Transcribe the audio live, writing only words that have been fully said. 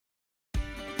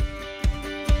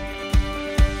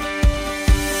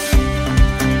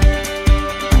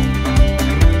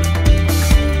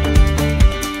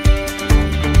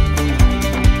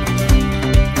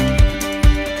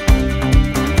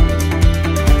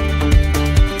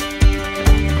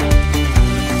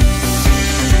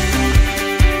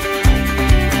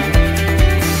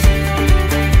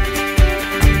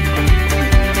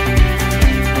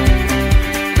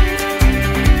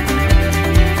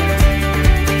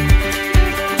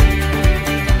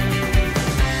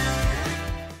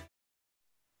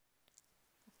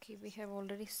have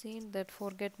already seen that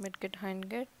foregut, midgut,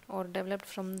 hindgut are developed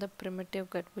from the primitive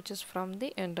gut, which is from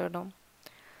the endoderm.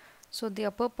 So the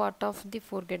upper part of the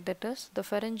foregut, that is the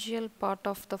pharyngeal part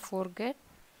of the foregut,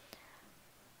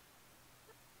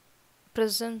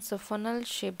 presents a funnel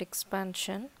shaped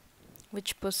expansion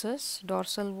which possesses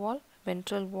dorsal wall,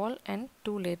 ventral wall and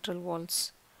two lateral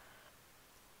walls.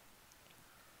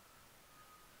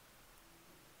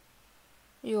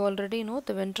 You already know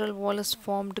the ventral wall is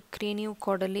formed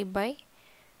craniocaudally by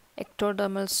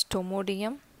ectodermal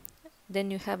stomodium. Then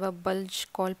you have a bulge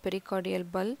called pericardial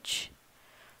bulge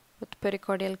with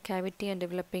pericardial cavity and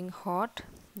developing heart.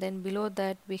 Then below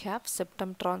that we have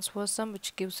septum transversum,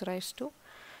 which gives rise to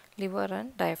liver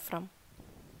and diaphragm.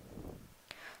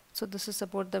 So this is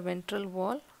about the ventral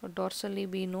wall. Dorsally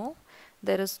we know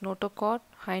there is notochord,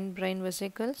 hindbrain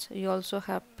vesicles. You also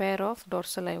have pair of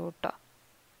dorsal aorta.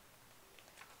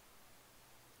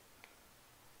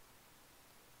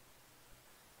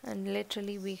 And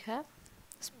laterally we have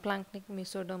splanchnic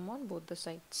mesoderm on both the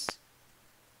sides.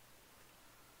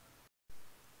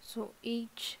 So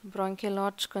each bronchial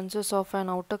arch consists of an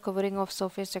outer covering of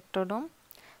surface ectoderm,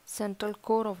 central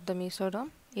core of the mesoderm,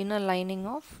 inner lining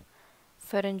of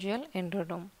pharyngeal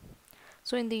endoderm.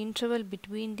 So in the interval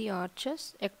between the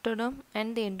arches, ectoderm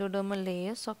and the endodermal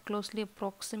layers are closely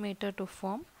approximated to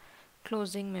form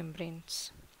closing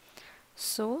membranes.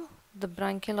 So the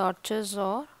bronchial arches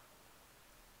are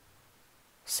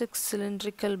 6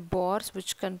 cylindrical bars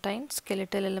which contain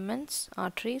skeletal elements,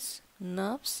 arteries,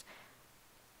 nerves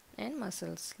and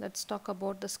muscles. Let's talk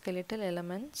about the skeletal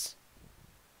elements.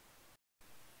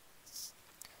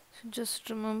 So just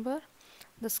remember,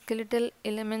 the skeletal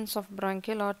elements of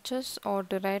bronchial arches are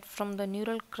derived from the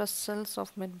neural crust cells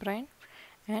of midbrain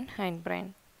and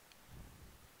hindbrain.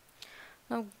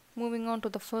 Now moving on to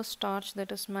the first arch,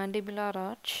 that is mandibular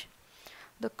arch.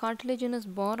 The cartilaginous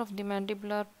bar of the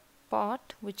mandibular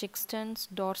part which extends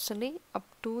dorsally up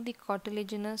to the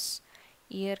cartilaginous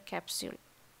ear capsule.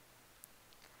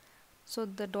 So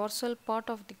the dorsal part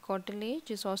of the cartilage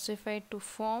is ossified to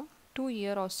form two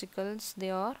ear ossicles. They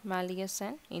are malleus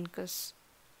and incus.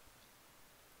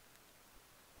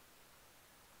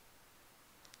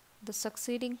 The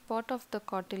succeeding part of the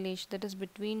cartilage, that is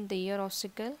between the ear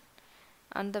ossicle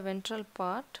and the ventral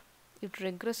part, it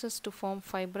regresses to form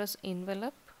fibrous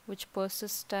envelope which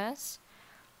persists as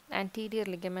anterior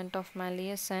ligament of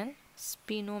malleus and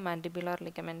spinomandibular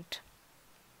ligament.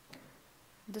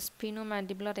 The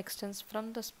spinomandibular extends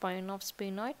from the spine of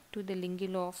sphenoid to the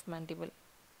lingulo of mandible.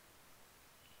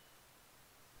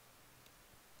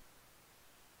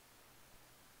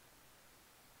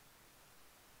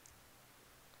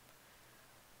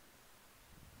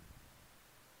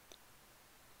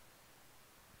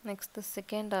 Next, the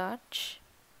second arch.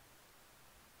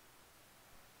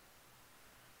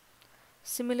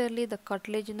 Similarly, the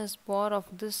cartilaginous bar of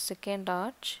this second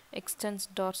arch extends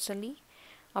dorsally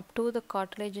up to the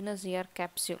cartilaginous ear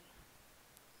capsule.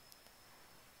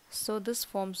 So this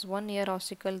forms one ear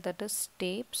ossicle, that is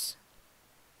stapes,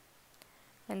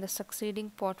 and the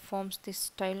succeeding part forms the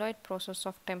styloid process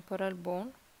of temporal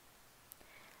bone,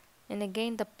 and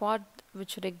again the part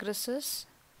which regresses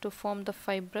to form the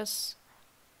fibrous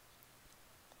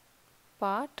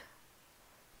part,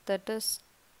 that is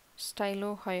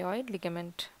stylohyoid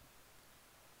ligament,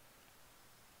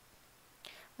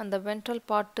 and the ventral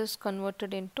part is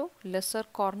converted into lesser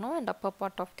cornu and upper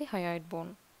part of the hyoid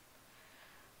bone.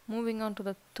 Moving on to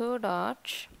the third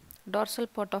arch, dorsal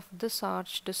part of this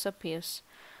arch disappears.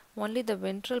 Only the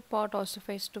ventral part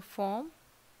ossifies to form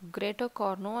greater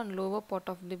cornu and lower part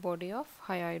of the body of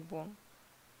hyoid bone.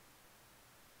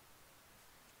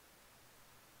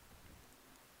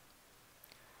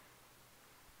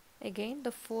 Again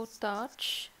the fourth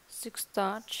arch, sixth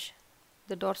arch,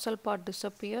 the dorsal part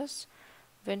disappears.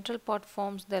 Ventral part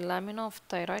forms the lamina of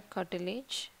thyroid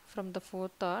cartilage from the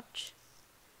fourth arch,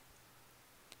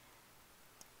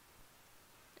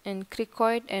 and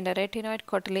cricoid and arytenoid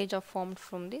cartilage are formed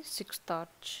from the sixth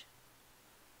arch.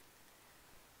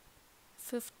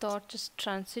 Fifth arch is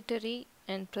transitory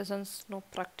and presents no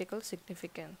practical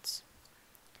significance.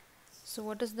 So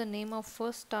what is the name of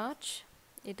first arch?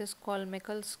 It is called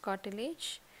Meckel's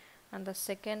cartilage, and the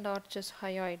second arch is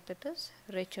hyoid, that is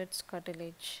Richard's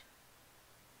cartilage.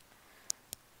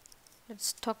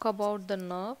 Let's talk about the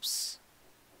nerves.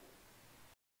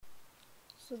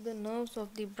 So the nerves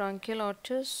of the bronchial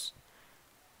arches,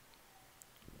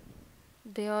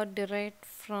 they are derived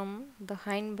from the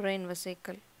hindbrain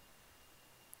vesicle.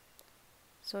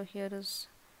 So here is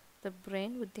the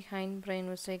brain with the hindbrain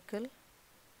vesicle.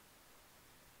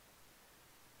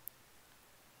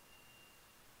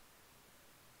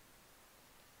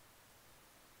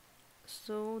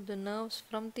 So the nerves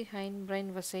from the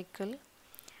hindbrain vesicle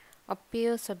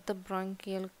appears at the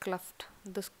bronchial cleft.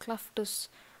 This cleft is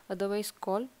otherwise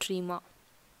called trema.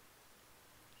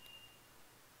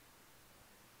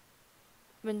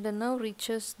 When the nerve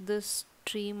reaches this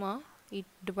trema, it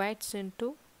divides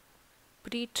into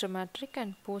pre-traumatic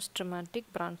and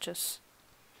post-traumatic branches.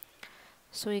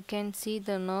 So you can see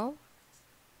the nerve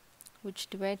which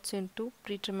divides into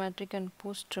pre-traumatic and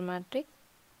post-traumatic.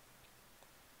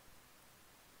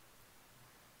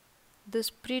 This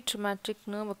pre-traumatic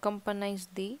nerve accompanies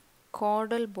the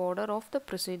caudal border of the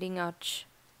preceding arch.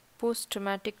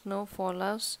 Post-traumatic nerve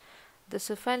follows the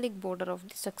cephalic border of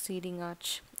the succeeding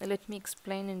arch. Let me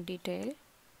explain in detail.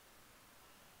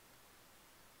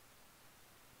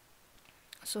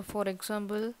 So for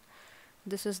example,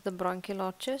 this is the bronchial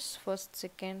arches, first,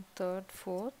 second, third,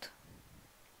 fourth.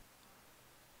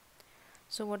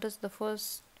 So what is the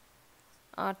first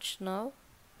arch nerve?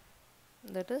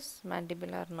 That is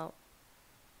mandibular nerve.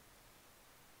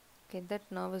 Okay, that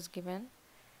nerve is given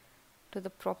to the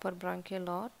proper bronchial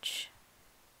arch.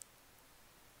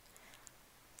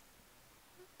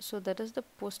 So that is the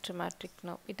post-traumatic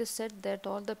nerve. It is said that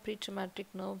all the pre-traumatic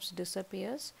nerves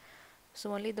disappears,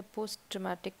 so only the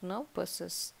post-traumatic nerve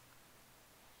persists.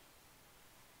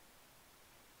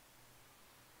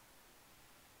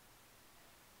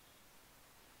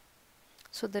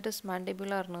 So that is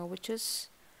mandibular nerve, which is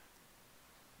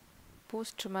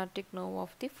post-traumatic nerve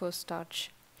of the first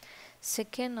arch.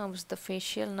 Second nerve is the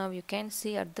facial nerve. You can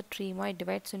see at the trema it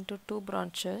divides into two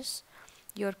branches.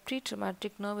 Your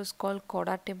pre-traumatic nerve is called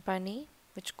cauda tympani,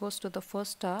 which goes to the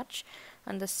first arch,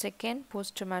 and the second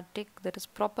post-traumatic, that is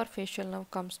proper facial nerve,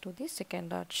 comes to the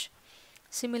second arch.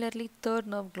 Similarly, third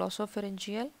nerve,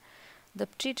 glossopharyngeal, the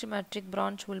pre-traumatic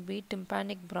branch will be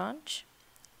tympanic branch.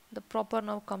 The proper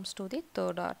nerve comes to the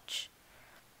third arch.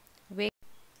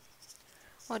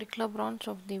 Auricular branch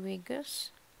of the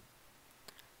vagus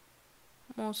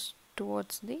moves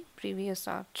towards the previous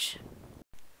arch.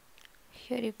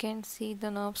 Here you can see the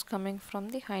nerves coming from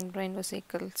the hindbrain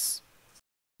vesicles.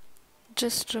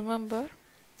 Just remember,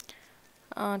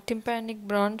 tympanic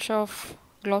branch of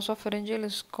glossopharyngeal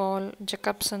is called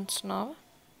Jacobson's nerve,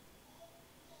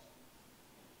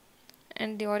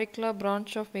 and the auricular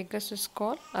branch of vagus is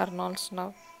called Arnold's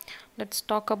nerve. Let's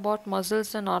talk about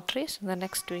muscles and arteries in the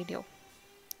next video.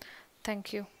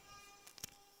 Thank you.